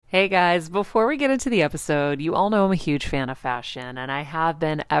Hey guys, before we get into the episode, you all know I'm a huge fan of fashion, and I have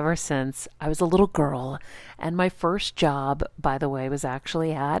been ever since I was a little girl. And my first job, by the way, was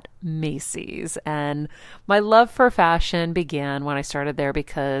actually at Macy's. And my love for fashion began when I started there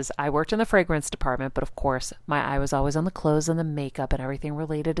because I worked in the fragrance department, but of course, my eye was always on the clothes and the makeup and everything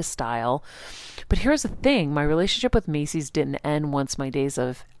related to style. But here's the thing, my relationship with Macy's didn't end once my days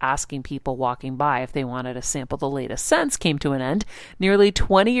of asking people walking by if they wanted to sample the latest scents came to an end. Nearly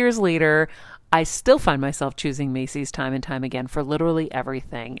 20 years later, I still find myself choosing Macy's time and time again for literally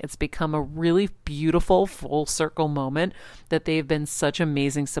everything. It's become a really beautiful full circle moment that they've been such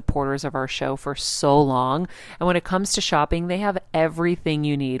amazing supporters of our show for so long. And when it comes to shopping, they have everything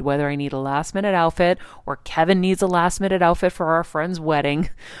you need, whether I need a last minute outfit or Kevin needs a last minute outfit for our friend's wedding.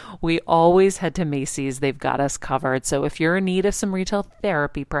 We always head to Macy's. They've got us covered. So if you're in need of some retail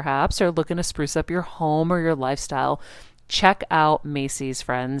therapy, perhaps, or looking to spruce up your home or your lifestyle, check out Macy's,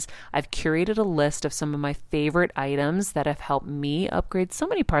 friends. I've curated a list of some of my favorite items that have helped me upgrade so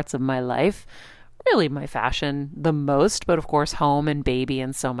many parts of my life. Really my fashion the most, but of course home and baby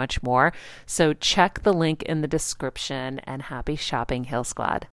and so much more. So check the link in the description and happy shopping, Heal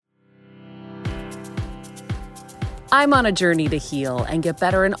Squad. I'm on a journey to heal and get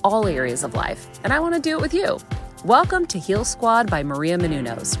better in all areas of life, and I want to do it with you. Welcome to Heal Squad by Maria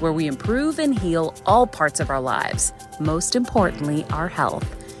Menounos, where we improve and heal all parts of our lives, most importantly, our health.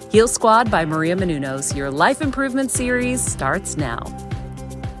 Heal Squad by Maria Menounos, your life improvement series starts now.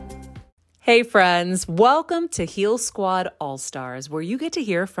 Hey friends, welcome to Heal Squad All-Stars, where you get to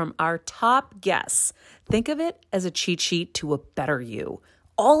hear from our top guests. Think of it as a cheat sheet to a better you.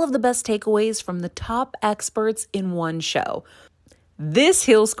 All of the best takeaways from the top experts in one show. This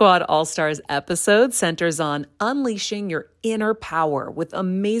Heal Squad All-Stars episode centers on unleashing your inner power with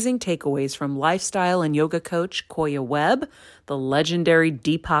amazing takeaways from lifestyle and yoga coach Koya Webb, the legendary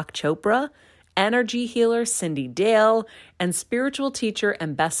Deepak Chopra, energy healer Cindy Dale, and spiritual teacher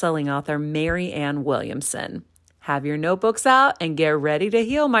and best-selling author Mary Ann Williamson. Have your notebooks out and get ready to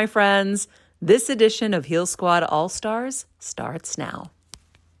heal, my friends. This edition of Heal Squad All-Stars starts now.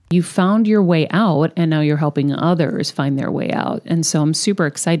 You found your way out, and now you're helping others find their way out. And so I'm super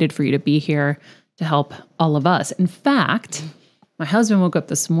excited for you to be here to help all of us. In fact, my husband woke up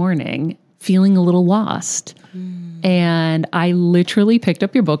this morning feeling a little lost. And I literally picked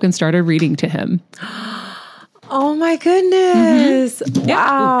up your book and started reading to him. Oh my goodness. Mm-hmm.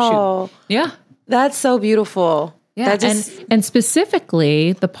 Wow. Yeah. That's so beautiful. Yeah. And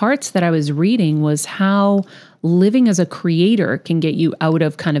specifically, the parts that I was reading was how living as a creator can get you out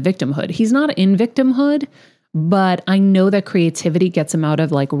of kind of victimhood. He's not in victimhood, but I know that creativity gets him out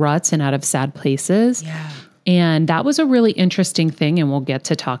of like ruts and out of sad places. Yeah. And that was a really interesting thing. And we'll get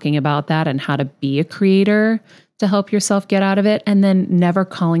to talking about that and how to be a creator to help yourself get out of it. And then never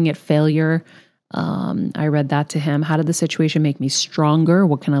calling it failure. I read that to him. How did the situation make me stronger?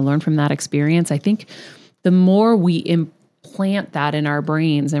 What can I learn from that experience? I think the more we implant that in our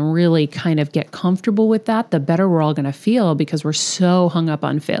brains and really kind of get comfortable with that, the better we're all going to feel because we're so hung up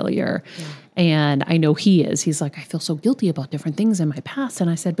on failure. Yeah. And I know he is. He's like, I feel so guilty about different things in my past. And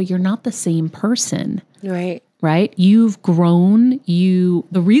I said, but you're not the same person. Right? You've grown.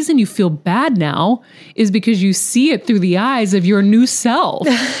 The reason you feel bad now is because you see it through the eyes of your new self.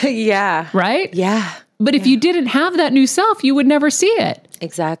 Yeah. Right? Yeah. But if you didn't have that new self, you would never see it.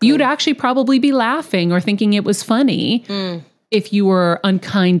 Exactly. You'd actually probably be laughing or thinking it was funny if you were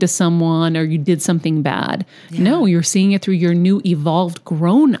unkind to someone or you did something bad. Yeah. No, you're seeing it through your new evolved,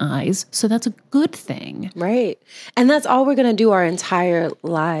 grown eyes. So that's a good thing. Right. And that's all we're going to do our entire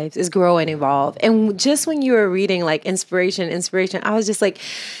lives is grow and evolve. And just when you were reading like inspiration, I was just like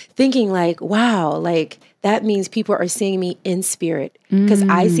thinking like, wow, like that means people are seeing me in spirit because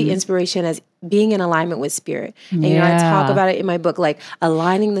I see inspiration as being in alignment with spirit. And you know, I talk about it in my book, like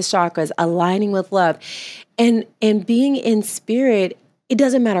aligning the chakras, aligning with love. And being in spirit, it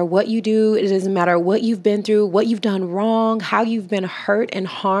doesn't matter what you do. It doesn't matter what you've been through, what you've done wrong, how you've been hurt and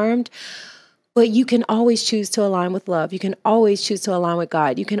harmed. But you can always choose to align with love. You can always choose to align with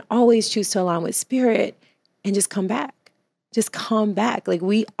God. You can always choose to align with spirit and just come back. Just come back. Like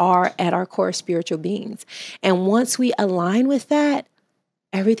we are at our core spiritual beings. And once we align with that,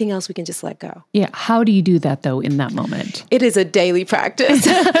 everything else we can just let go. Yeah. How do you do that though in that moment? It is a daily practice.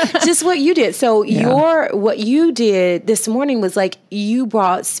 Just what you did. So what you did this morning was like you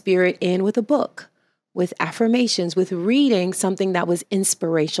brought spirit in with a book, with affirmations, with reading something that was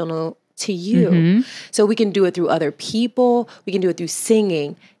inspirational to you. Mm-hmm. So we can do it through other people. We can do it through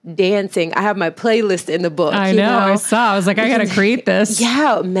singing, dancing. I have my playlist in the book. I know. I saw. I was like, I got to create this.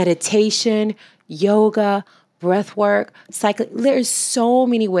 Yeah. Meditation, yoga, breath work, cycling. There's so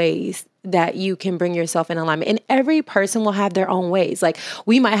many ways that you can bring yourself in alignment. And every person will have their own ways. Like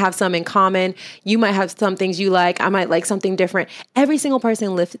we might have some in common. You might have some things you like. I might like something different. Every single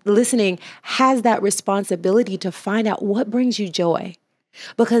person listening has that responsibility to find out what brings you joy.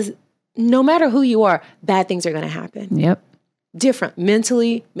 Because no matter who you are, bad things are going to happen. Yep. Different,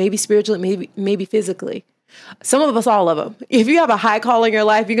 mentally, maybe spiritually, maybe physically. Some of us, all of them. If you have a high call in your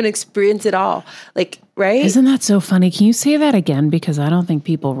life, you're going to experience it all. Like, right? Isn't that so funny? Can you say that again? Because I don't think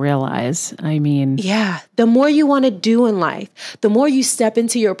people realize. I mean, yeah, the more you want to do in life, the more you step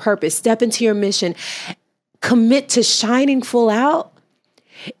into your purpose, step into your mission, commit to shining full out.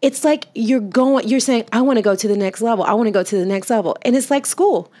 It's like you're saying, I want to go to the next level. I want to go to the next level. And it's like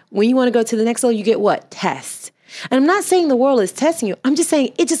school. When you want to go to the next level, you get what? Tests. And I'm not saying the world is testing you. I'm just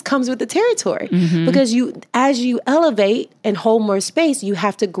saying it just comes with the territory. Because as you elevate and hold more space, you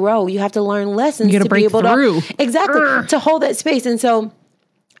have to grow. You have to learn lessons to be able through. To hold that space. And so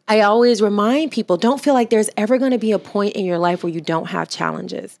I always remind people, don't feel like there's ever going to be a point in your life where you don't have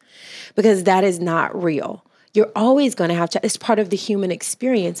challenges, because that is not real. You're always going to have it's part of the human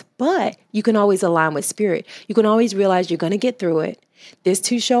experience, but you can always align with spirit. You can always realize you're going to get through it. This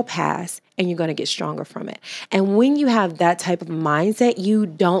too shall pass, and you're going to get stronger from it. And when you have that type of mindset, you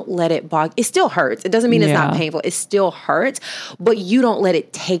don't let it bog. It still hurts. It doesn't mean it's not painful. It still hurts, but you don't let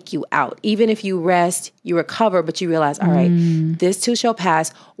it take you out. Even if you rest, you recover, but you realize, all right, this too shall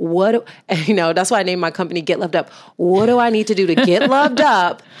pass. That's why I named my company Get Loved Up. What do I need to do to get loved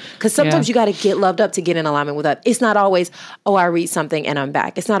up? Because sometimes you got to get loved up to get in alignment with that. It's not always, I read something and I'm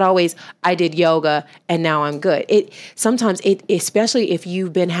back. It's not always, I did yoga and now I'm good. Sometimes, especially if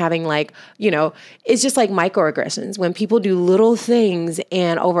you've been having it's just like microaggressions. When people do little things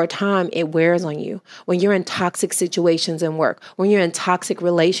and over time it wears on you. When you're in toxic situations in work, when you're in toxic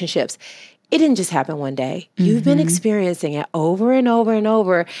relationships, it didn't just happen one day. You've been experiencing it over and over and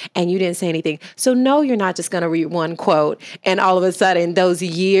over, and you didn't say anything. So no, you're not just going to read one quote and all of a sudden those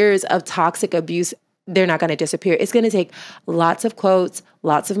years of toxic abuse, they're not going to disappear. It's going to take lots of quotes,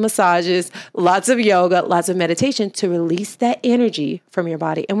 lots of massages, lots of yoga, lots of meditation to release that energy from your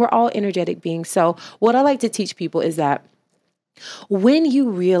body. And we're all energetic beings. So what I like to teach people is that when you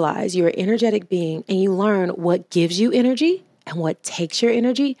realize you're an energetic being and you learn what gives you energy and what takes your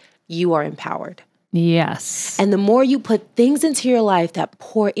energy, you are empowered. Yes. And the more you put things into your life that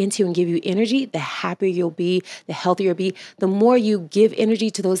pour into and give you energy, the happier you'll be, the healthier you'll be. The more you give energy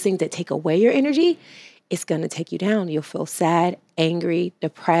to those things that take away your energy, it's going to take you down. You'll feel sad, angry,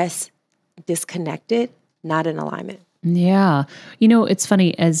 depressed, disconnected, not in alignment. Yeah. It's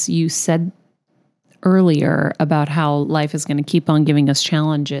funny, as you said earlier about how life is going to keep on giving us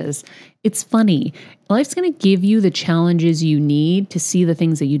challenges. It's funny. Life's going to give you the challenges you need to see the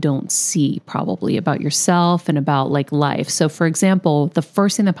things that you don't see probably about yourself and about life. So for example, the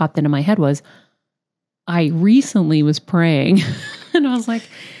first thing that popped into my head was I recently was praying and I was like,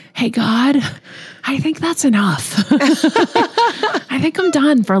 hey, God, I think that's enough. I think I'm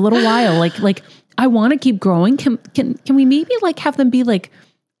done for a little while. Like I want to keep growing. Can we maybe have them be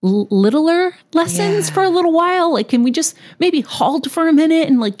littler lessons for a little while? Can we just maybe halt for a minute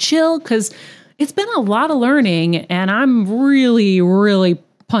and chill? Because it's been a lot of learning and I'm really, really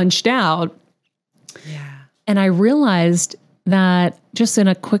punched out. Yeah. And I realized that just in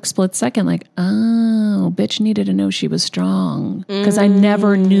a quick split second, bitch needed to know she was strong because I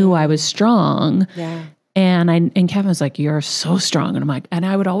never knew I was strong. Yeah. And Kevin was like, you're so strong. And I'm like, and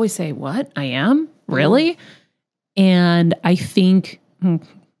I would always say, what? I am? Really? And I think,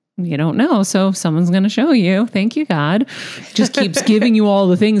 you don't know, so someone's going to show you. Thank you, God. Just keeps giving you all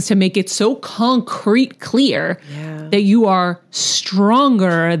the things to make it so concrete, clear that you are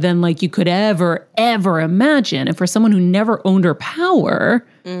stronger than you could ever imagine. And for someone who never owned her power,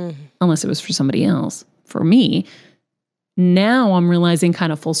 unless it was for somebody else, for me, now I'm realizing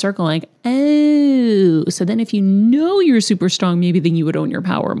kind of full circle, so then if you know you're super strong, maybe then you would own your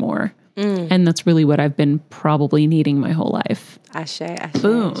power more. And that's really what I've been probably needing my whole life. Ashe.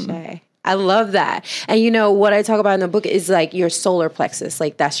 Boom. Ashe. I love that. And what I talk about in the book is your solar plexus,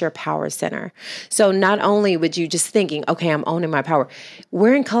 that's your power center. So not only would you just thinking, okay, I'm owning my power,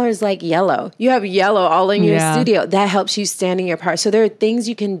 wearing colors like yellow, you have yellow all in your studio, that helps you stand in your power. So there are things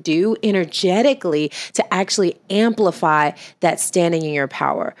you can do energetically to actually amplify that standing in your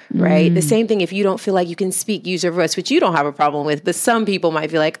power, right? The same thing if you don't feel like you can speak, use your voice, which you don't have a problem with, but some people might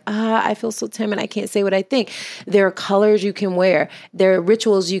feel like, I feel so timid, I can't say what I think. There are colors you can wear. There are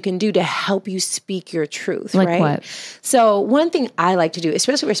rituals you can do to help you speak your truth, Like right? what? So one thing I like to do,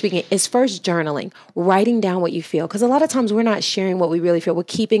 especially when we're speaking, is first journaling, writing down what you feel. Because a lot of times we're not sharing what we really feel. We're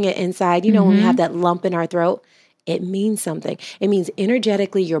keeping it inside. You know, when we have that lump in our throat, it means something. It means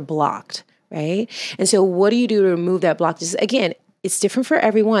energetically you're blocked, right? And so what do you do to remove that block? Just, again, it's different for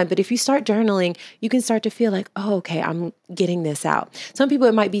everyone, but if you start journaling, you can start to feel like, oh, okay, I'm getting this out. Some people,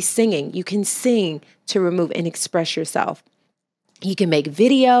 it might be singing. You can sing to remove and express yourself. You can make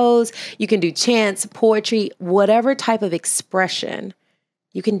videos, you can do chants, poetry, whatever type of expression.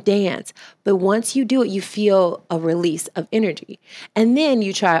 You can dance, but once you do it, you feel a release of energy. And then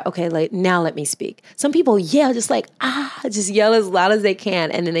you try, okay, now let me speak. Some people yell, just yell as loud as they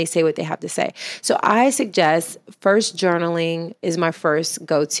can, and then they say what they have to say. So I suggest first journaling is my first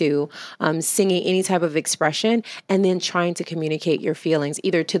go-to, singing any type of expression, and then trying to communicate your feelings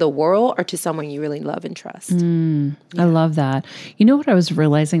either to the world or to someone you really love and trust. I love that. You know what I was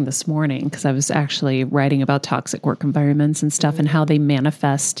realizing this morning, because I was actually writing about toxic work environments and stuff and how they manifest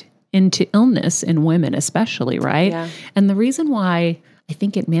into illness in women especially, right? Yeah. And the reason why I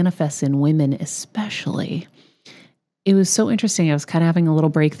think it manifests in women especially, it was so interesting. I was kind of having a little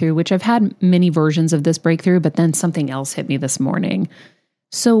breakthrough, which I've had many versions of this breakthrough, but then something else hit me this morning.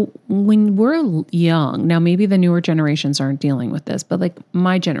 So when we're young, now maybe the newer generations aren't dealing with this, but like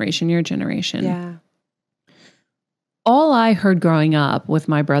my generation, your generation. Yeah. All I heard growing up with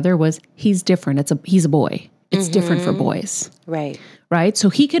my brother was he's different. He's a boy. It's different for boys. Right. Right? So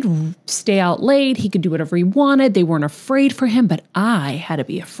he could stay out late. He could do whatever he wanted. They weren't afraid for him, but I had to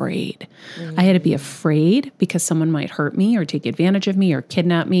be afraid. I had to be afraid because someone might hurt me or take advantage of me or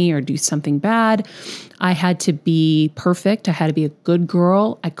kidnap me or do something bad. I had to be perfect. I had to be a good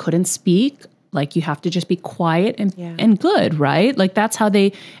girl. I couldn't speak. Like you have to just be quiet and good, right? Like that's how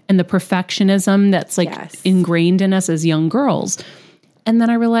and the perfectionism that's like ingrained in us as young girls. And then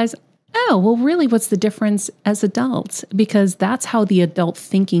I realized, oh, well, really, what's the difference as adults? Because that's how the adult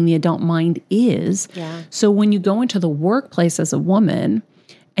thinking, the adult mind is. Yeah. So when you go into the workplace as a woman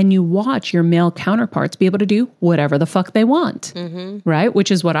and you watch your male counterparts be able to do whatever the fuck they want, right?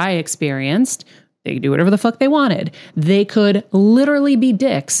 Which is what I experienced. They could do whatever the fuck they wanted. They could literally be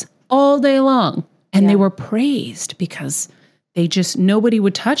dicks all day long. And they were praised because nobody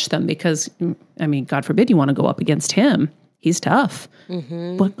would touch them because, I mean, God forbid you want to go up against him. He's tough.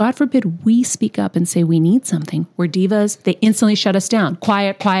 But God forbid we speak up and say we need something. We're divas. They instantly shut us down.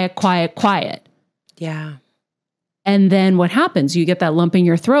 Quiet, quiet, quiet, quiet. Yeah. And then what happens? You get that lump in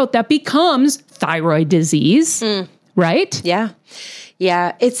your throat that becomes thyroid disease, right? Yeah.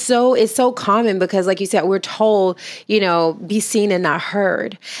 Yeah. It's so common because like you said, we're told, be seen and not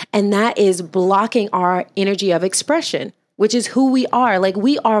heard. And that is blocking our energy of expression, which is who we are. Like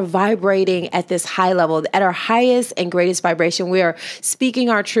we are vibrating at this high level, at our highest and greatest vibration. We are speaking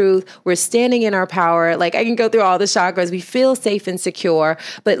our truth. We're standing in our power. Like I can go through all the chakras. We feel safe and secure,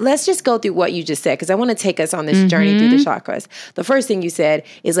 but let's just go through what you just said. Cause I want to take us on this journey through the chakras. The first thing you said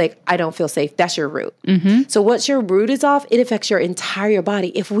is like, I don't feel safe. That's your root. So once your root is off, it affects your entire body.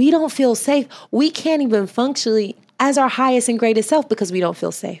 If we don't feel safe, we can't even functionally as our highest and greatest self because we don't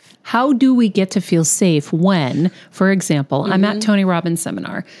feel safe. How do we get to feel safe when, for example, I'm at Tony Robbins'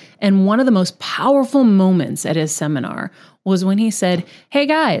 seminar, and one of the most powerful moments at his seminar was when he said, hey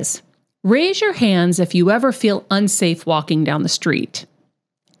guys, raise your hands if you ever feel unsafe walking down the street.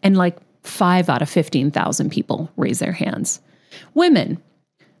 And like 5 out of 15,000 people raise their hands. Women,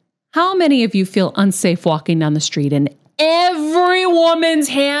 how many of you feel unsafe walking down the street? And every woman's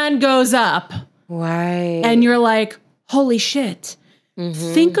hand goes up. Right. And you're like, holy shit.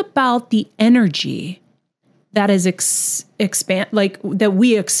 Think about the energy that is that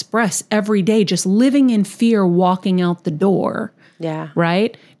we express every day, just living in fear, walking out the door. Yeah.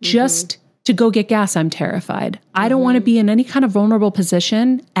 Right? Just to go get gas, I'm terrified. I don't want to be in any kind of vulnerable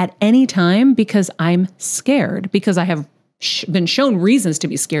position at any time because I'm scared, because I have been shown reasons to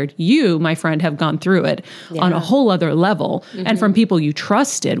be scared. You, my friend, have gone through it on a whole other level and from people you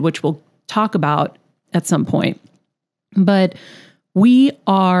trusted, which we'll talk about at some point. But we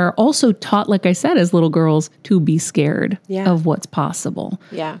are also taught, like I said, as little girls, to be scared of what's possible.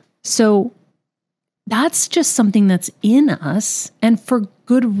 Yeah. So that's just something that's in us, and for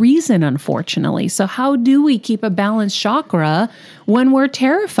good reason, unfortunately. So how do we keep a balanced chakra when we're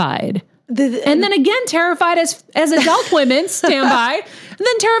terrified? And then again, terrified as adult women, stand by, and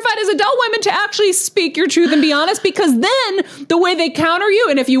then terrified as adult women to actually speak your truth and be honest, because then the way they counter you,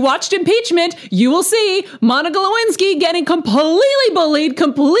 and if you watched impeachment, you will see Monica Lewinsky getting completely bullied,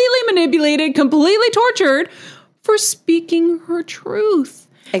 completely manipulated, completely tortured for speaking her truth.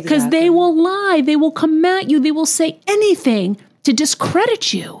 Because they will lie, they will come at you, they will say anything to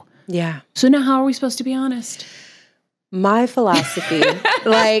discredit you. Yeah. So now how are we supposed to be honest? My philosophy,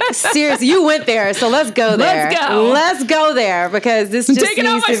 like seriously, you went there, so let's go there. Let's go there because this just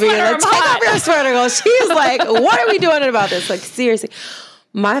needs to be like, take off your sweater, girl. She's like, what are we doing about this? Like seriously,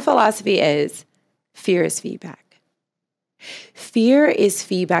 my philosophy is fear is feedback. Fear is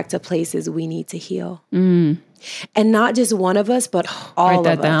feedback to places we need to heal, and not just one of us, but all of us.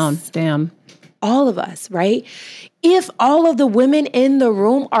 Write that down. Damn. All of us, right? If all of the women in the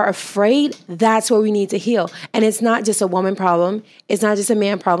room are afraid, that's where we need to heal. And it's not just a woman problem. It's not just a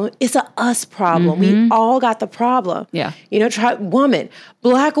man problem. It's a us problem. We all got the problem. Yeah. You know, woman,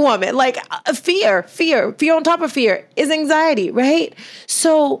 black woman, like fear on top of fear is anxiety, right?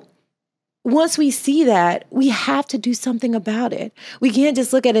 So once we see that, we have to do something about it. We can't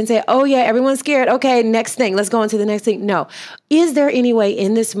just look at it and say, oh yeah, everyone's scared. Okay, next thing. Let's go on to the next thing. No. Is there any way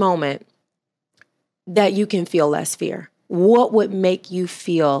in this moment that you can feel less fear? What would make you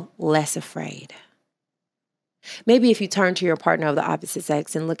feel less afraid? Maybe if you turn to your partner of the opposite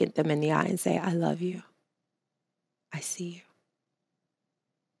sex and look at them in the eye and say, I love you. I see you.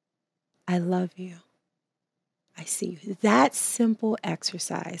 I love you. I see you. That simple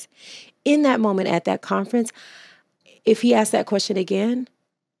exercise. In that moment at that conference, if he asked that question again,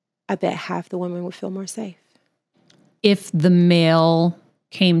 I bet half the women would feel more safe. If the male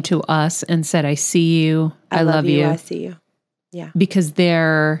came to us and said, I see you, I love you. I see you. Yeah. Because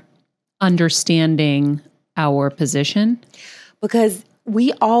they're understanding our position. Because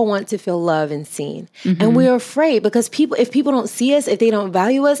we all want to feel loved and seen. And we're afraid because if people don't see us, if they don't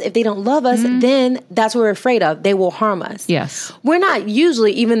value us, if they don't love us, then that's what we're afraid of. They will harm us. Yes. We're not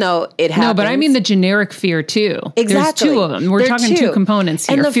usually, even though it happens. No, but I mean the generic fear too. Exactly. There's two of them. We're talking two components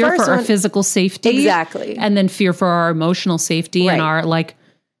here. And fear for our physical safety. Exactly. And then fear for our emotional safety and our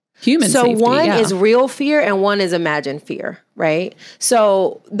human safety. So one is real fear and one is imagined fear, right?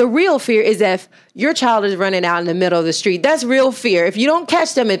 So the real fear is if your child is running out in the middle of the street. That's real fear. If you don't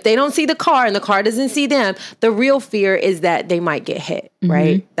catch them, if they don't see the car and the car doesn't see them, the real fear is that they might get hit,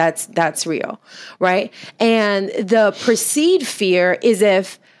 right? That's real, right? And the perceived fear is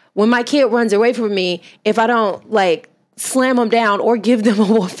if when my kid runs away from me, if I don't slam them down or give them a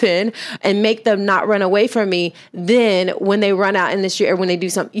whooping and make them not run away from me, then when they run out in the street or when they do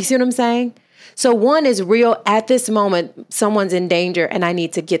something, you see what I'm saying? So one is real at this moment, someone's in danger and I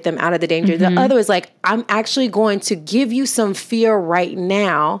need to get them out of the danger. The other is I'm actually going to give you some fear right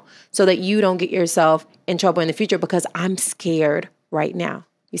now so that you don't get yourself in trouble in the future because I'm scared right now.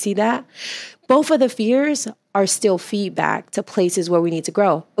 You see that? Both of the fears are still feedback to places where we need to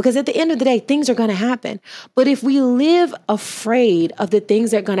grow. Because at the end of the day, things are going to happen. But if we live afraid of the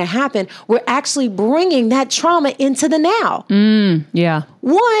things that are going to happen, we're actually bringing that trauma into the now. Yeah.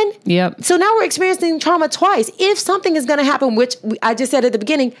 One. Yep. So now we're experiencing trauma twice. If something is going to happen, which I just said at the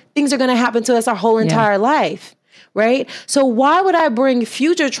beginning, things are going to happen to us our whole entire life. Right? So why would I bring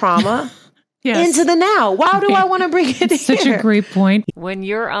future trauma into the now? Why do I want to bring it Such a great point. When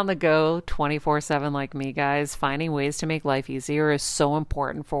you're on the go 24/7 like me, guys, finding ways to make life easier is so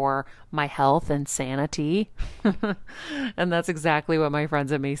important for my health and sanity. And that's exactly what my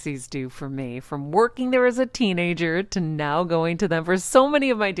friends at Macy's do for me. From working there as a teenager to now going to them for so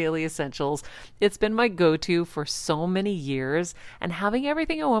many of my daily essentials, it's been my go-to for so many years. And having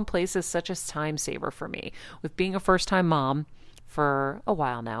everything in one place is such a time saver for me. With being a first-time mom, for a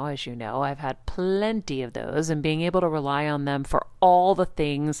while now, as you know, I've had plenty of those, and being able to rely on them for all the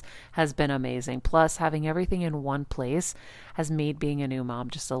things has been amazing. Plus, having everything in one place has made being a new mom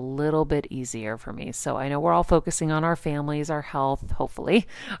just a little bit easier for me. So I know we're all focusing on our families, our health, hopefully,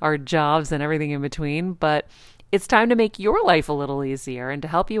 our jobs and everything in between, but it's time to make your life a little easier. And to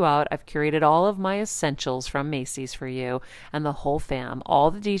help you out, I've curated all of my essentials from Macy's for you and the whole fam.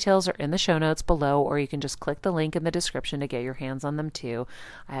 All the details are in the show notes below, or you can just click the link in the description to get your hands on them too.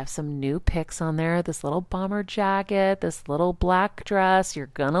 I have some new picks on there. This little bomber jacket, this little black dress. You're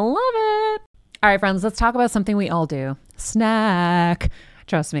gonna love it. All right, friends, let's talk about something we all do. Snack.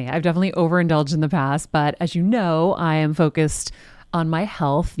 Trust me, I've definitely overindulged in the past, but as you know, I am focused on my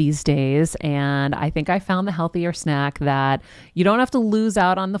health these days, and I think I found the healthier snack that you don't have to lose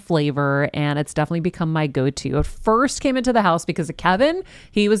out on the flavor, and it's definitely become my go-to. It first came into the house because of Kevin.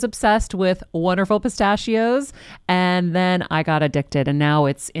 He was obsessed with wonderful pistachios, and then I got addicted, and now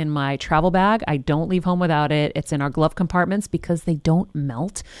it's in my travel bag. I don't leave home without it. It's in our glove compartments because they don't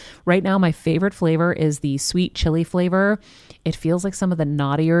melt. Right now, my favorite flavor is the sweet chili flavor. It feels like some of the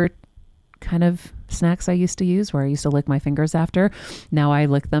naughtier kind of snacks I used to use where I used to lick my fingers after. Now I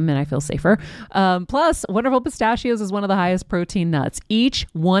lick them and I feel safer. Plus, Wonderful Pistachios is one of the highest protein nuts. Each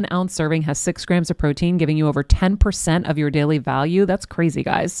 1 ounce serving has 6 grams of protein, giving you over 10% of your daily value. That's crazy,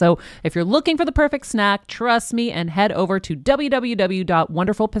 guys. So if you're looking for the perfect snack, trust me and head over to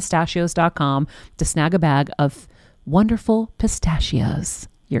www.wonderfulpistachios.com to snag a bag of Wonderful Pistachios.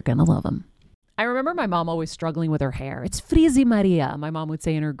 You're going to love them. I remember my mom always struggling with her hair. It's Frizi Maria, my mom would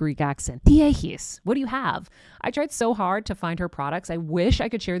say in her Greek accent. Diehis, what do you have? I tried so hard to find her products. I wish I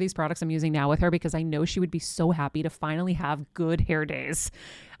could share these products I'm using now with her because I know she would be so happy to finally have good hair days.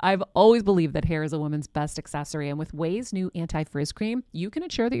 I've always believed that hair is a woman's best accessory, and with Ouai's new anti-frizz cream, you can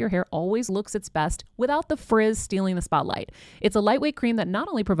ensure that your hair always looks its best without the frizz stealing the spotlight. It's a lightweight cream that not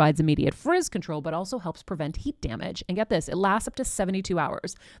only provides immediate frizz control, but also helps prevent heat damage. And get this, it lasts up to 72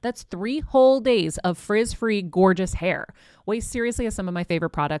 hours. That's 3 whole days of frizz-free, gorgeous hair. Ouai seriously has some of my favorite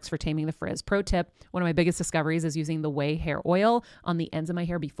products for taming the frizz. Pro tip, one of my biggest discoveries is using the Ouai hair oil on the ends of my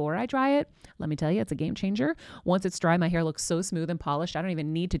hair before I dry it. Let me tell you, it's a game changer. Once it's dry, my hair looks so smooth and polished, I don't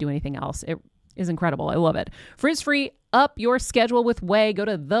even need to do anything else. It is incredible. I love it. Frizz-free, up your schedule with Ouai. Go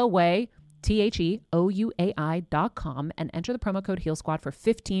to the Ouai, TheOuai.com, and enter the promo code Heal Squad for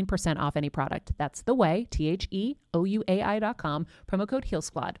 15% off any product. That's the Ouai, TheOuai.com, promo code Heal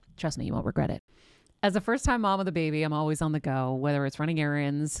Squad. Trust me, you won't regret it. As a first-time mom with a baby, I'm always on the go, whether it's running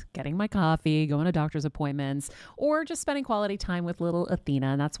errands, getting my coffee, going to doctor's appointments, or just spending quality time with little Athena.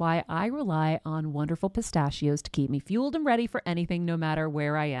 And that's why I rely on Wonderful Pistachios to keep me fueled and ready for anything, no matter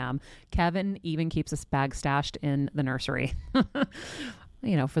where I am. Kevin even keeps a bag stashed in the nursery.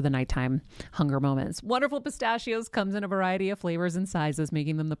 For the nighttime hunger moments. Wonderful Pistachios comes in a variety of flavors and sizes,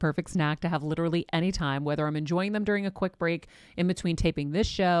 making them the perfect snack to have literally any time, whether I'm enjoying them during a quick break in between taping this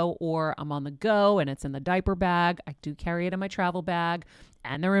show or I'm on the go and it's in the diaper bag. I do carry it in my travel bag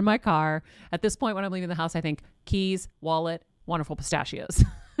and they're in my car. At this point, when I'm leaving the house, I think keys, wallet, Wonderful Pistachios.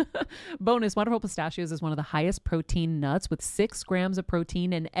 Bonus, Wonderful Pistachios is one of the highest protein nuts with 6 grams of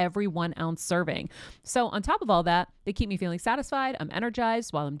protein in every 1 ounce serving. So on top of all that, they keep me feeling satisfied. I'm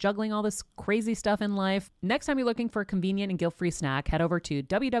energized while I'm juggling all this crazy stuff in life. Next time you're looking for a convenient and guilt-free snack, head over to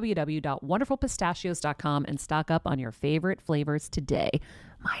www.wonderfulpistachios.com and stock up on your favorite flavors today,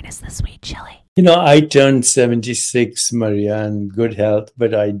 minus the sweet chili. I turned 76, Maria, and good health,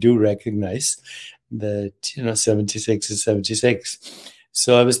 but I do recognize that, 76 is 76.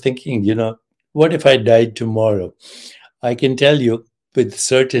 So I was thinking, what if I died tomorrow? I can tell you with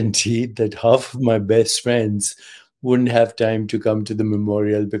certainty that half of my best friends wouldn't have time to come to the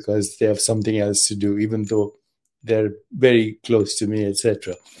memorial because they have something else to do, even though they're very close to me,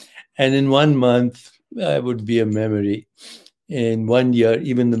 etc. And in 1 month, I would be a memory. In 1 year,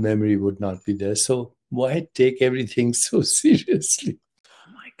 even the memory would not be there. So why take everything so seriously?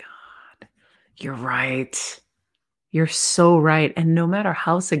 Oh my God. You're right. You're so right. And no matter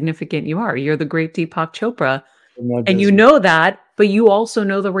how significant you are, you're the great Deepak Chopra. And you know that, but you also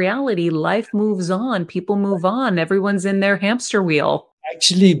know the reality. Life moves on. People move on. Everyone's in their hamster wheel.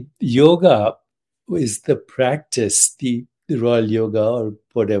 Actually, yoga is the practice, the Royal Yoga or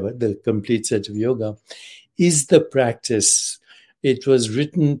whatever, the complete set of yoga, is the practice. It was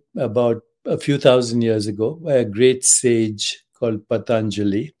written about a few thousand years ago by a great sage called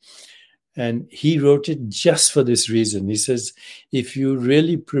Patanjali. And he wrote it just for this reason. He says, if you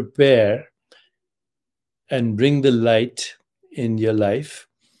really prepare and bring the light in your life,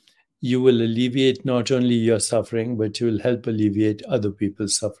 you will alleviate not only your suffering, but you will help alleviate other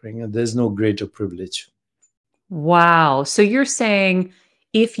people's suffering. And there's no greater privilege. Wow. So you're saying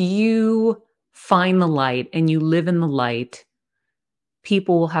if you find the light and you live in the light,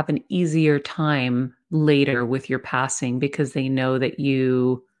 people will have an easier time later with your passing because they know that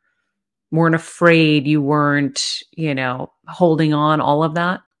you weren't afraid, you weren't, holding on, all of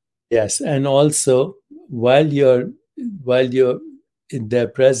that? Yes. And also, while you're in their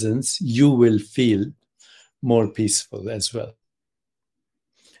presence, you will feel more peaceful as well.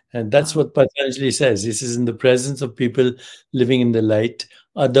 And that's what Patanjali says. This is in the presence of people living in the light,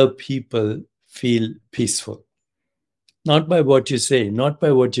 other people feel peaceful. Not by what you say, not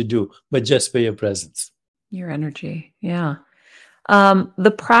by what you do, but just by your presence. Your energy. Yeah.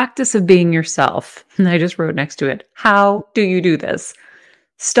 The practice of being yourself. And I just wrote next to it, how do you do this?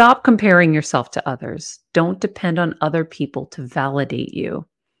 Stop comparing yourself to others. Don't depend on other people to validate you.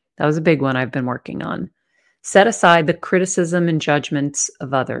 That was a big one I've been working on. Set aside the criticism and judgments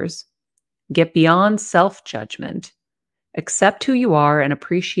of others. Get beyond self-judgment. Accept who you are and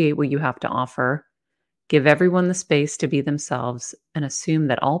appreciate what you have to offer. Give everyone the space to be themselves and assume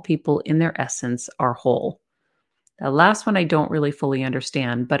that all people in their essence are whole. The last one I don't really fully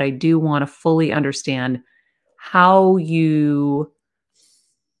understand, but I do want to fully understand how you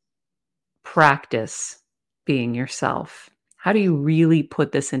practice being yourself. How do you really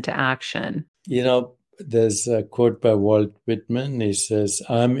put this into action? There's a quote by Walt Whitman. He says,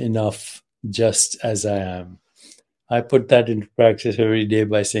 "I'm enough just as I am." I put that into practice every day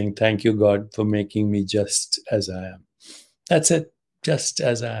by saying, "Thank you, God, for making me just as I am." That's it. Just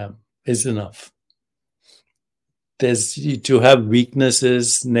as I am is enough. To have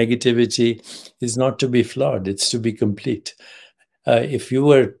weaknesses, negativity is not to be flawed. It's to be complete. If you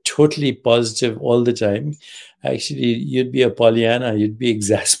were totally positive all the time, actually, you'd be a Pollyanna. You'd be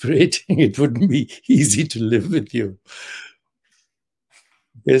exasperating. It wouldn't be easy to live with you.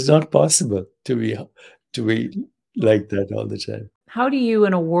 It's not possible to be like that all the time. How do you,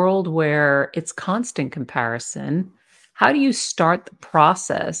 in a world where it's constant comparison, how do you start the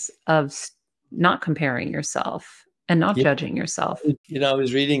process of not comparing yourself and not judging yourself? I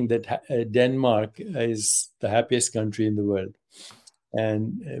was reading that Denmark is the happiest country in the world.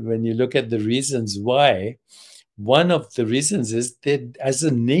 And when you look at the reasons why, one of the reasons is that as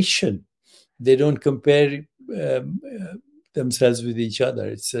a nation, they don't compare themselves with each other.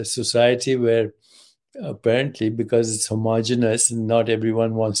 It's a society where apparently, because it's homogenous and not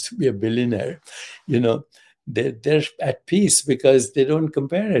everyone wants to be a billionaire, they're at peace because they don't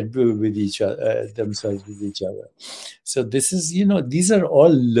compare it with each other, themselves with each other. So this is, these are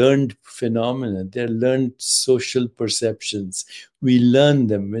all learned phenomena. They're learned social perceptions. We learn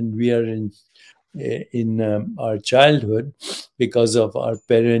them when we are in our childhood because of our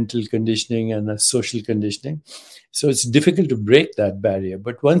parental conditioning and our social conditioning. So it's difficult to break that barrier.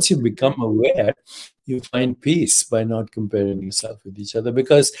 But once you become aware, you find peace by not comparing yourself with each other,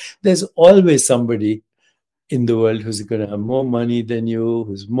 because there's always somebody in the world who's going to have more money than you,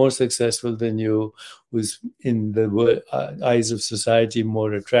 who's more successful than you, who's in the eyes of society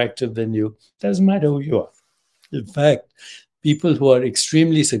more attractive than you. Doesn't matter who you are. In fact, people who are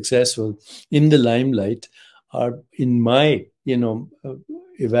extremely successful in the limelight are, in my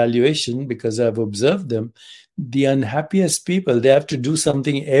evaluation, because I've observed them, the unhappiest people. They have to do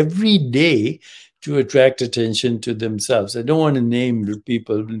something every day to attract attention to themselves. I don't want to name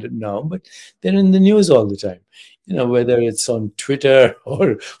people now, but they're in the news all the time. Whether it's on Twitter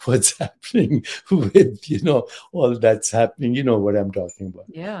or what's happening with, all that's happening. You know what I'm talking about.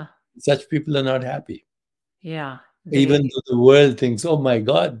 Yeah. Such people are not happy. Yeah. Even though the world thinks, oh my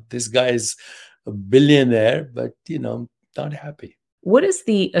God, this guy's a billionaire, but, not happy. What is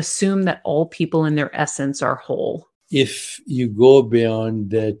the assume that all people in their essence are whole? If you go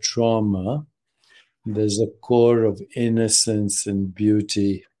beyond their trauma, there's a core of innocence and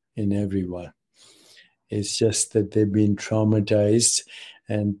beauty in everyone. It's just that they've been traumatized,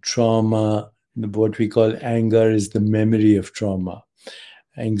 and trauma, what we call anger, is the memory of trauma.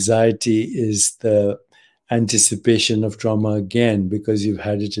 Anxiety is the anticipation of trauma again, because you've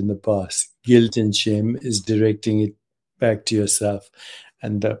had it in the past. Guilt and shame is directing it back to yourself.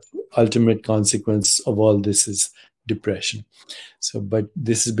 And the ultimate consequence of all this is depression. But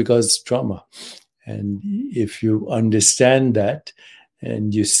this is because trauma. And if you understand that,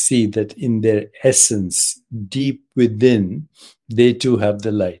 and you see that in their essence, deep within, they too have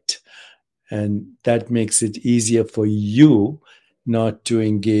the light. And that makes it easier for you not to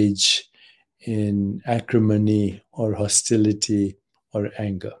engage in acrimony or hostility or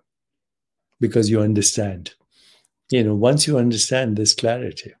anger, because you understand. Once you understand, there's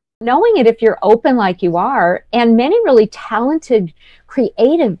clarity. Knowing it, if you're open like you are, and many really talented,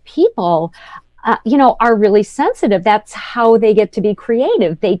 creative people, are really sensitive. That's how they get to be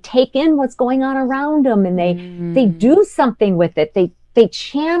creative. They take in what's going on around them, and they do something with it. They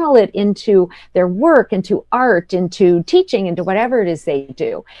channel it into their work, into art, into teaching, into whatever it is they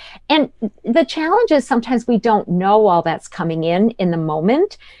do. And the challenge is sometimes we don't know all that's coming in the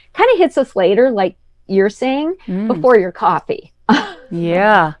moment. Kind of hits us later, like you're saying, before your coffee.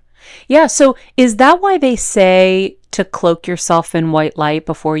 Yeah. Yeah. So is that why they say to cloak yourself in white light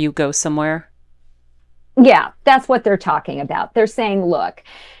before you go somewhere? Yeah, that's what they're talking about. They're saying, look,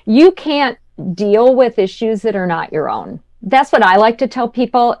 you can't deal with issues that are not your own. That's what I like to tell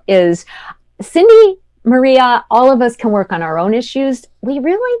people is, Cindy, Maria, all of us can work on our own issues. We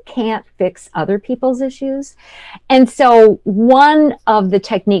really can't fix other people's issues. And so one of the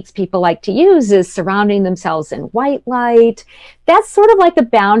techniques people like to use is surrounding themselves in white light. That's sort of like a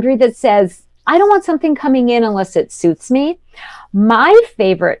boundary that says, I don't want something coming in unless it suits me. My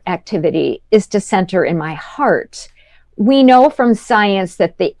favorite activity is to center in my heart. We know from science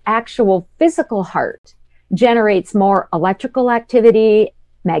that the actual physical heart generates more electrical activity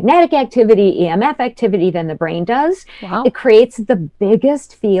magnetic activity, EMF activity than the brain does. Wow. It creates the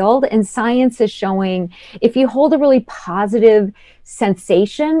biggest field, and science is showing if you hold a really positive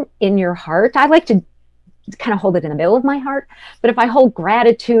sensation in your heart, I like to kind of hold it in the middle of my heart, but if I hold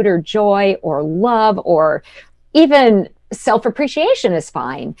gratitude or joy or love or even self-appreciation is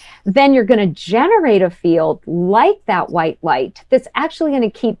fine, then you're going to generate a field like that white light that's actually going to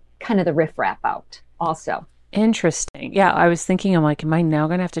keep kind of the riffraff out also. Interesting. Yeah, I was thinking, I'm like, am I now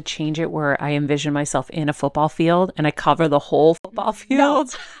going to have to change it where I envision myself in a football field and I cover the whole football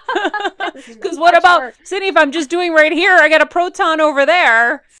field? Because what about, Cindy, if I'm just doing right here, I got a proton over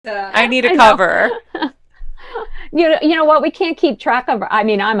there. I need a cover. You know what? We can't keep track of, I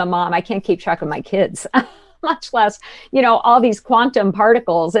mean, I'm a mom. I can't keep track of my kids, much less, all these quantum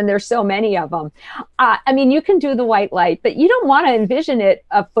particles, and there's so many of them. I mean, you can do the white light, but you don't want to envision it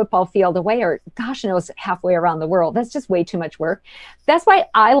a football field away or gosh knows halfway around the world. That's just way too much work. That's why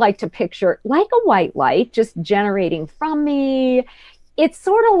I like to picture like a white light just generating from me. It's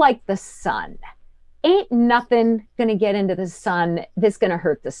sort of like the sun. Ain't nothing going to get into the sun that's going to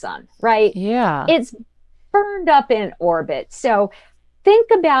hurt the sun, right? Yeah. It's burned up in orbit. So think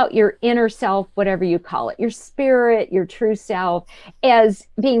about your inner self, whatever you call it, your spirit, your true self, as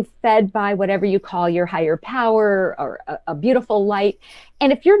being fed by whatever you call your higher power or a beautiful light.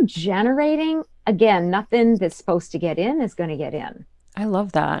 And if you're generating, again, nothing that's supposed to get in is going to get in. I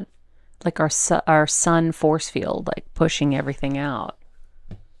love that. Like our sun force field, like pushing everything out.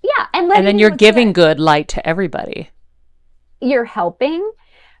 Yeah. And then you're giving good light to everybody. You're helping,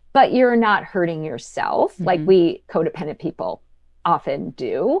 but you're not hurting yourself like we codependent people often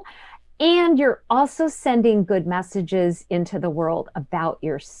do. And you're also sending good messages into the world about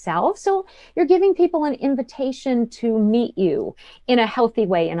yourself. So you're giving people an invitation to meet you in a healthy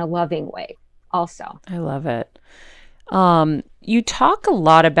way, in a loving way also. I love it. You talk a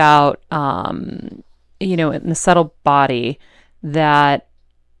lot about, in the subtle body that,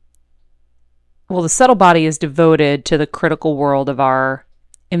 well, the subtle body is devoted to the critical world of our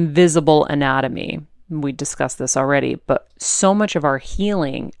invisible anatomy. We discussed this already, but so much of our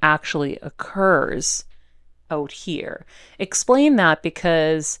healing actually occurs out here. Explain that,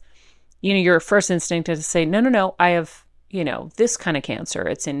 because, your first instinct is to say, no, I have, this kind of cancer.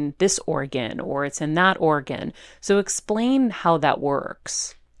 It's in this organ or it's in that organ. So explain how that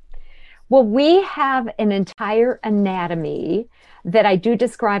works. Well, we have an entire anatomy that I do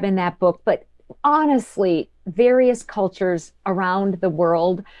describe in that book, but honestly, various cultures around the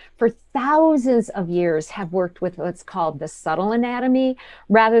world for thousands of years have worked with what's called the subtle anatomy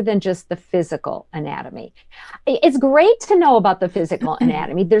rather than just the physical anatomy. It's great to know about the physical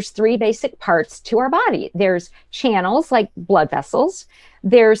anatomy. There's 3 basic parts to our body. There's channels like blood vessels.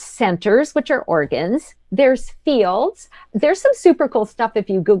 There's centers, which are organs. There's fields. There's some super cool stuff if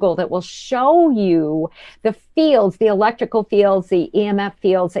you Google that will show you the fields, the electrical fields, the EMF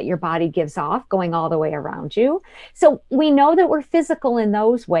fields that your body gives off going all the way around you. So we know that we're physical in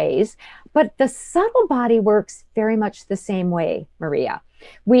those ways, but the subtle body works very much the same way, Maria.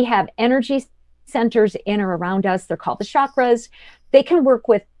 We have energy centers in or around us. They're called the chakras. They can work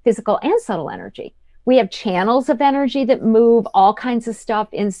with physical and subtle energy. We have channels of energy that move all kinds of stuff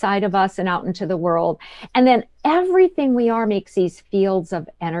inside of us and out into the world. And then everything we are makes these fields of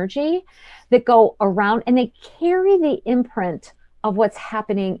energy that go around, and they carry the imprint of what's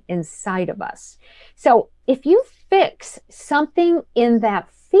happening inside of us. So if you fix something in that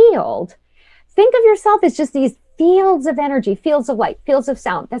field, think of yourself as just these fields of energy, fields of light, fields of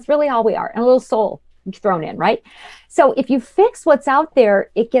sound. That's really all we are, and a little soul thrown in, right? So if you fix what's out there,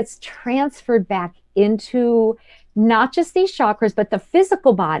 it gets transferred back into not just these chakras, but the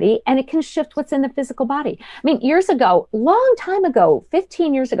physical body, and it can shift what's in the physical body. I mean, years ago, long time ago,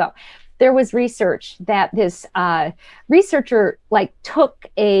 15 years ago, there was research that this researcher took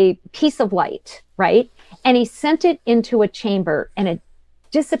a piece of light, right? And he sent it into a chamber and it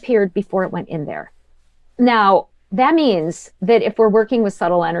disappeared before it went in there. Now, that means that if we're working with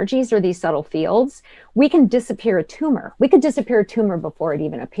subtle energies or these subtle fields, we can disappear a tumor. We could disappear a tumor before it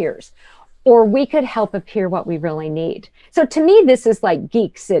even appears. Or we could help appear what we really need. So to me, this is like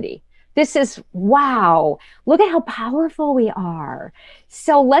Geek City. This is, wow, look at how powerful we are.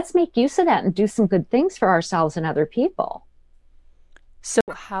 So let's make use of that and do some good things for ourselves and other people. So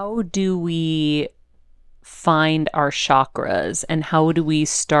how do we find our chakras, and how do we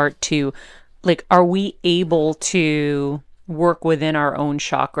start to, are we able to work within our own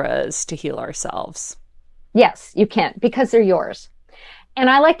chakras to heal ourselves? Yes, you can, because they're yours. And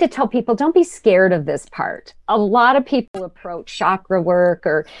I like to tell people, don't be scared of this part. A lot of people approach chakra work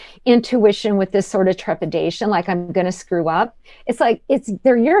or intuition with this sort of trepidation, like I'm going to screw up. It's like,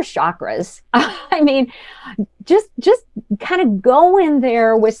 they're your chakras. I mean, just kind of go in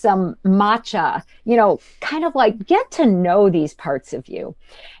there with some matcha, kind of like get to know these parts of you.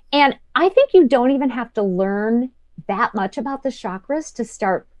 And I think you don't even have to learn that much about the chakras to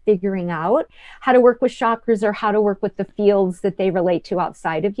start figuring out how to work with chakras or how to work with the fields that they relate to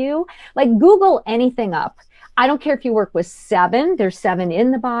outside of you. Like Google anything up. I don't care if you work with 7, there's 7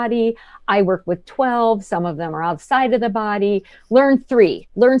 in the body. I work with 12, some of them are outside of the body. Learn 3,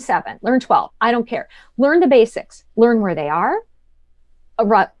 learn 7, learn 12. I don't care. Learn the basics, learn where they are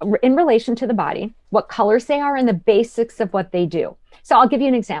in relation to the body, what colors they are, and the basics of what they do. So I'll give you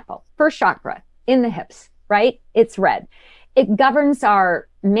an example. First chakra in the hips, right? It's red. It governs our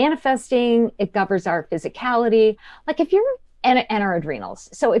manifesting, it governs our physicality. Like if you're, and our adrenals.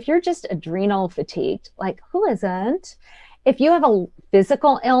 So if you're just adrenal fatigued, like who isn't? If you have a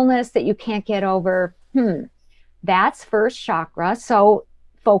physical illness that you can't get over, that's first chakra. So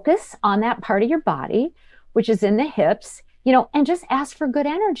focus on that part of your body, which is in the hips, and just ask for good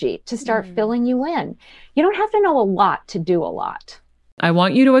energy to start filling you in. You don't have to know a lot to do a lot. I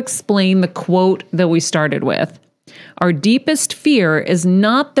want you to explain the quote that we started with. Our deepest fear is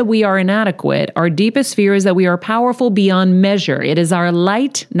not that we are inadequate. Our deepest fear is that we are powerful beyond measure. It is our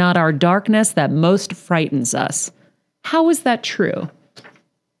light, not our darkness, that most frightens us. How is that true?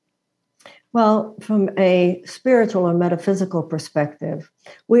 Well, from a spiritual or metaphysical perspective,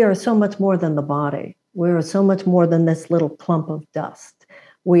 we are so much more than the body. We are so much more than this little clump of dust.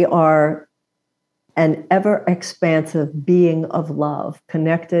 We are an ever-expansive being of love,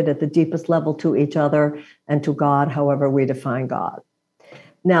 connected at the deepest level to each other and to God, however we define God.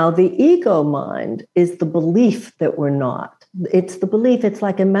 Now, the ego mind is the belief that we're not. It's the belief, it's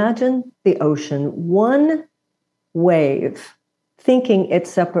like imagine the ocean, one wave, thinking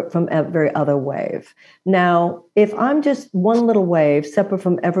it's separate from every other wave. Now, if I'm just one little wave separate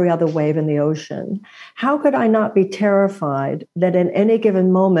from every other wave in the ocean, how could I not be terrified that in any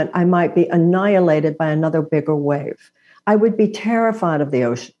given moment I might be annihilated by another bigger wave? I would be terrified of the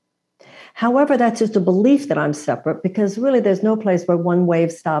ocean. However, that's just a belief that I'm separate because really there's no place where one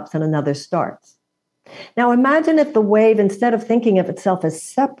wave stops and another starts. Now, imagine if the wave, instead of thinking of itself as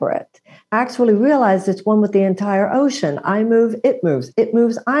separate, actually realized it's one with the entire ocean. I move, it moves,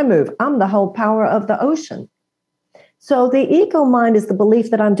 I move. I'm the whole power of the ocean. So the ego mind is the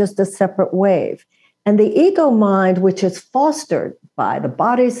belief that I'm just a separate wave. And the ego mind, which is fostered by the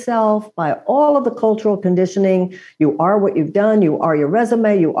body self, by all of the cultural conditioning, you are what you've done, you are your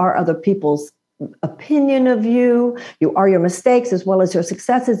resume, you are other people's opinion of you, you are your mistakes as well as your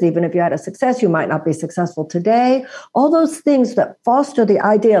successes. Even if you had a success, you might not be successful today. All those things that foster the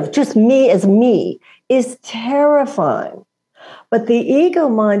idea of just me as me is terrifying. But the ego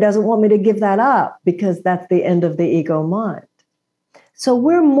mind doesn't want me to give that up because that's the end of the ego mind. So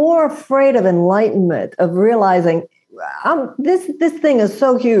we're more afraid of enlightenment, of realizing this thing is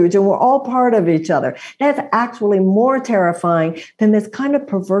so huge and we're all part of each other. That's actually more terrifying than this kind of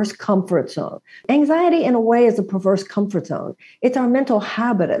perverse comfort zone. Anxiety, in a way, is a perverse comfort zone. It's our mental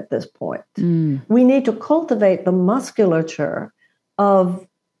habit at this point. We need to cultivate the musculature of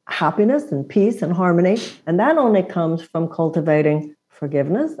happiness and peace and harmony. And that only comes from cultivating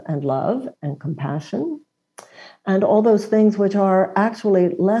forgiveness and love and compassion and all those things which are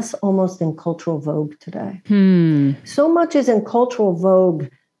actually less almost in cultural vogue today. So much is in cultural vogue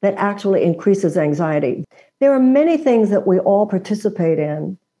that actually increases anxiety. There are many things that we all participate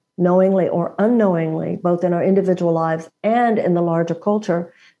in, knowingly or unknowingly, both in our individual lives and in the larger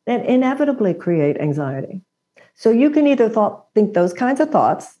culture, that inevitably create anxiety. So you can either think those kinds of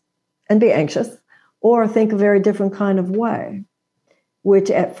thoughts and be anxious, or think a very different kind of way,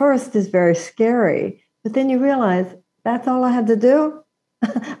 which at first is very scary. But then you realize that's all I had to do.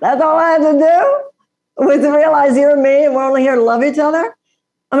 That's all I had to do was to realize you're me and we're only here to love each other.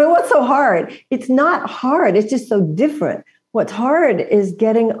 I mean, what's so hard? It's not hard. It's just so different. What's hard is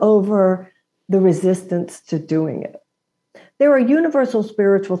getting over the resistance to doing it. There are universal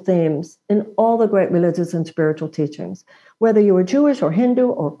spiritual themes in all the great religious and spiritual teachings, whether you were Jewish or Hindu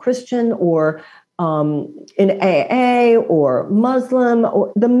or Christian or in AA or Muslim,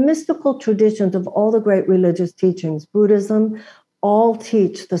 or the mystical traditions of all the great religious teachings, Buddhism, all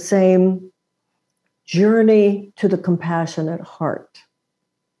teach the same journey to the compassionate heart.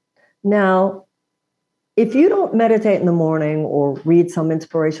 Now, if you don't meditate in the morning or read some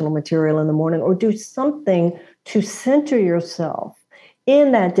inspirational material in the morning or do something to center yourself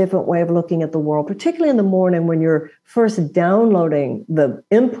in that different way of looking at the world, particularly in the morning when you're first downloading the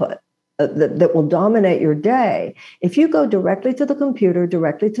input that will dominate your day. If you go directly to the computer,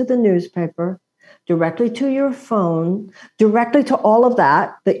 directly to the newspaper, directly to your phone, directly to all of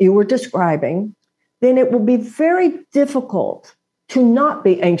that you were describing, then it will be very difficult to not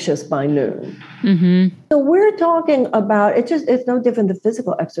be anxious by noon. Mm-hmm. So we're talking about, it's no different than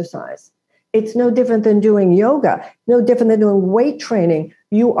physical exercise. It's no different than doing yoga, no different than doing weight training.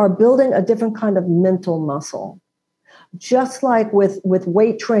 You are building a different kind of mental muscle. Just like with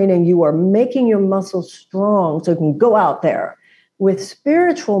weight training, you are making your muscles strong so you can go out there. With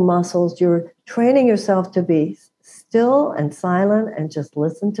spiritual muscles, you're training yourself to be still and silent and just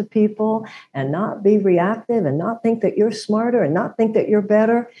listen to people and not be reactive and not think that you're smarter and not think that you're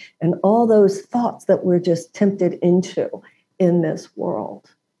better and all those thoughts that we're just tempted into in this world.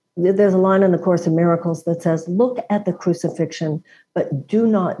 There's a line in the Course in Miracles that says, look at the crucifixion, but do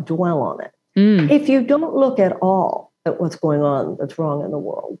not dwell on it. If you don't look at all at what's going on that's wrong in the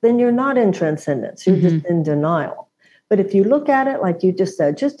world, then you're not in transcendence. You're just in denial. But if you look at it, like you just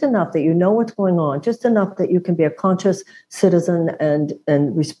said, just enough that you know what's going on, just enough that you can be a conscious citizen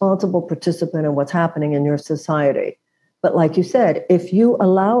and responsible participant in what's happening in your society. But like you said, if you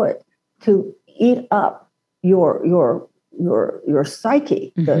allow it to eat up your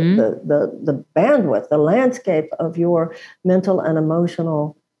psyche, the bandwidth, the landscape of your mental and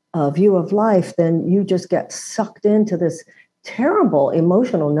emotional view of life, then you just get sucked into this terrible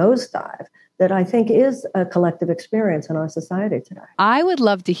emotional nosedive that I think is a collective experience in our society today. I would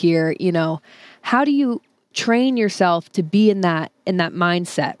love to hear, how do you train yourself to be in that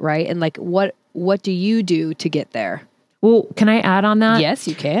mindset, right? And like, what do you do to get there? Well, can I add on that? Yes,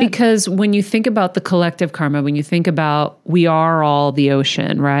 you can. Because when you think about the collective karma, when you think about we are all the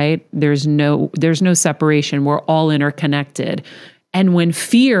ocean, right? There's no separation. We're all interconnected. And when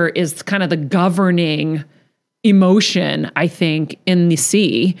fear is kind of the governing emotion, I think, in the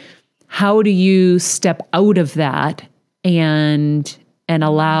sea, how do you step out of that and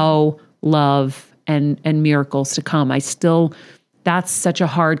allow love and miracles to come? That's such a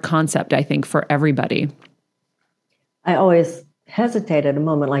hard concept, I think, for everybody. I always hesitate at a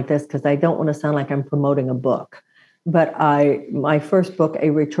moment like this because I don't want to sound like I'm promoting a book. But my first book, A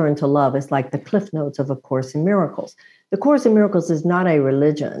Return to Love, is like the Cliff Notes of A Course in Miracles. The Course in Miracles is not a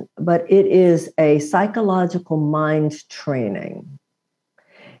religion, but it is a psychological mind training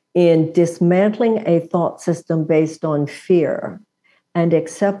in dismantling a thought system based on fear and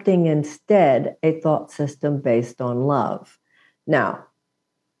accepting instead a thought system based on love. Now,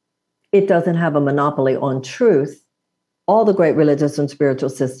 it doesn't have a monopoly on truth. All the great religious and spiritual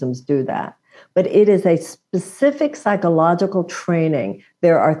systems do that. But it is a specific psychological training.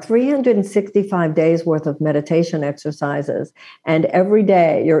 There are 365 days worth of meditation exercises. And every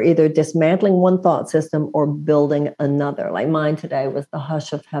day you're either dismantling one thought system or building another. Like mine today was the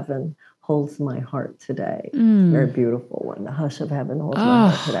hush of heaven holds my heart today. Very beautiful one. The hush of heaven holds my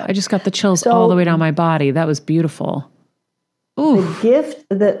heart today. I just got the chills all the way down my body. That was beautiful. Ooh. The gift,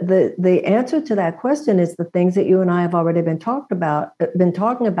 the answer to that question is the things that you and I have already been talking about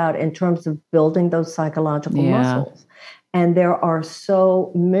in terms of building those psychological muscles. And there are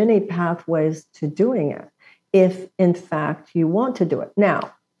so many pathways to doing it, if in fact you want to do it.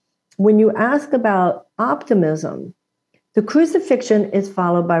 Now, when you ask about optimism, the crucifixion is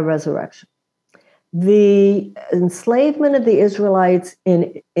followed by resurrection. The enslavement of the Israelites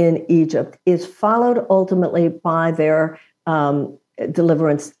in Egypt is followed ultimately by their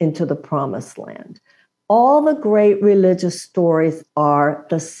deliverance into the promised land. All the great religious stories are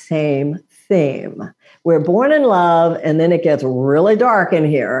the same theme. We're born in love, and then it gets really dark in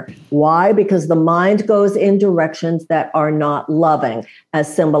here. Why? Because the mind goes in directions that are not loving,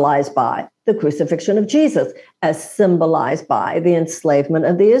 as symbolized by the crucifixion of Jesus, as symbolized by the enslavement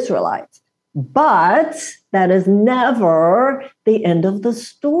of the Israelites. But that is never the end of the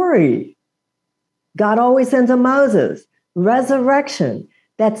story. God always sends a Moses. Resurrection.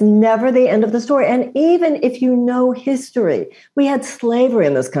 That's never the end of the story. And even if you know history, we had slavery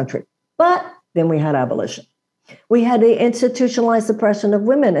in this country, but then we had abolition. We had the institutionalized suppression of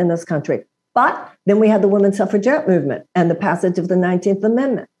women in this country, but then we had the women's suffragette movement and the passage of the 19th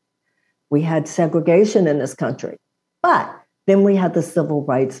Amendment. We had segregation in this country, but then we had the civil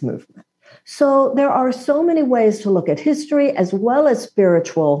rights movement. So there are so many ways to look at history as well as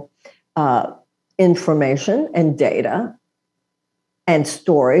spiritual information and data and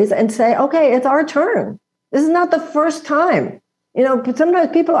stories and say, okay, it's our turn. This is not the first time.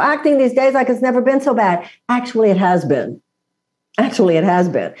 Sometimes people are acting these days like it's never been so bad. Actually, it has been. Actually, it has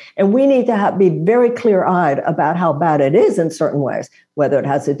been. And we need to be very clear-eyed about how bad it is in certain ways, whether it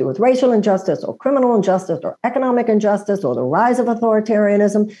has to do with racial injustice or criminal injustice or economic injustice or the rise of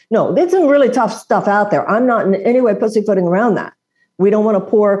authoritarianism. No, there's some really tough stuff out there. I'm not in any way pussyfooting around that. We don't want to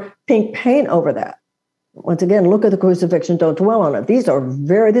pour pink paint over that. Once again, look at the crucifixion, don't dwell on it. This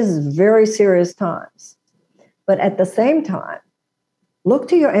is very serious times. But at the same time, look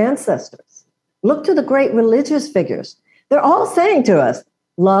to your ancestors. Look to the great religious figures. They're all saying to us,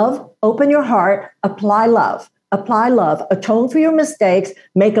 love, open your heart, apply love, atone for your mistakes,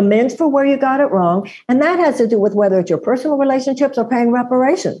 make amends for where you got it wrong. And that has to do with whether it's your personal relationships or paying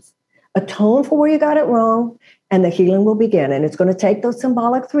reparations. Atone for where you got it wrong, and the healing will begin. And it's going to take those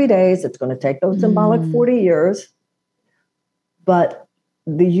symbolic 3 days. It's going to take those symbolic 40 years. But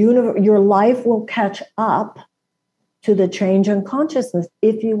your life will catch up to the change in consciousness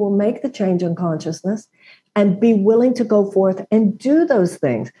if you will make the change in consciousness and be willing to go forth and do those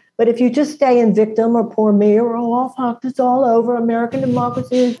things. But if you just stay in victim or poor me or fuck, it's all over. American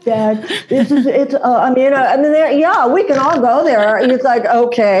democracy is dead. We can all go there. It's like,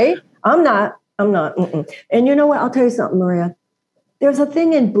 okay, I'm not. And you know what? I'll tell you something, Maria. There's a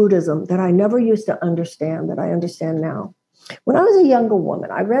thing in Buddhism that I never used to understand that I understand now. When I was a younger woman,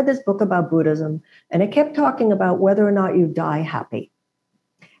 I read this book about Buddhism, and it kept talking about whether or not you die happy.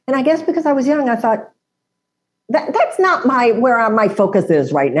 And I guess because I was young, I thought, that's not where my focus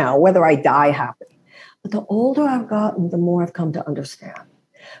is right now, whether I die happy. But the older I've gotten, the more I've come to understand.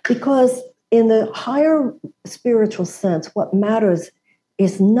 Because in the higher spiritual sense, what matters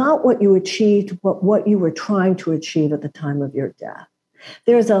is not what you achieved, but what you were trying to achieve at the time of your death.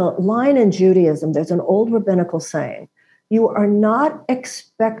 There's a line in Judaism, there's an old rabbinical saying, you are not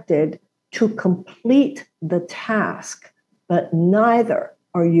expected to complete the task, but neither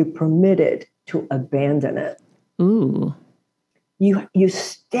are you permitted to abandon it. Ooh. You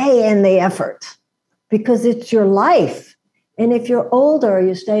stay in the effort because it's your life. And if you're older,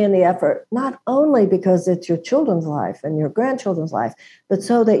 you stay in the effort, not only because it's your children's life and your grandchildren's life, but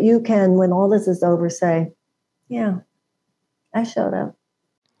so that you can, when all this is over, say, yeah, I showed up.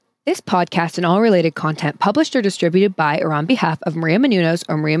 This podcast and all related content published or distributed by or on behalf of Maria Menounos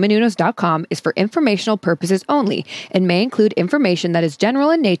or mariamenounos.com is for informational purposes only and may include information that is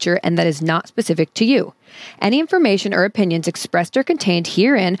general in nature and that is not specific to you. Any information or opinions expressed or contained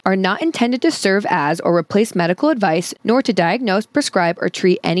herein are not intended to serve as or replace medical advice, nor to diagnose, prescribe, or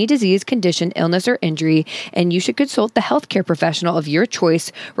treat any disease, condition, illness, or injury, and you should consult the healthcare professional of your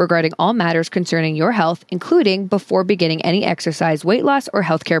choice regarding all matters concerning your health, including before beginning any exercise, weight loss, or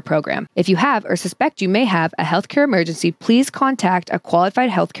healthcare program. If you have or suspect you may have a healthcare emergency, please contact a qualified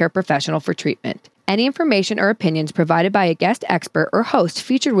healthcare professional for treatment. Any information or opinions provided by a guest expert or host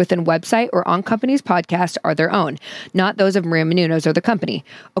featured within website or on company's podcast are their own, not those of Maria Menounos or the company.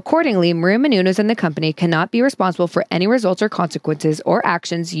 Accordingly, Maria Menounos and the company cannot be responsible for any results or consequences or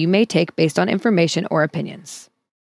actions you may take based on information or opinions.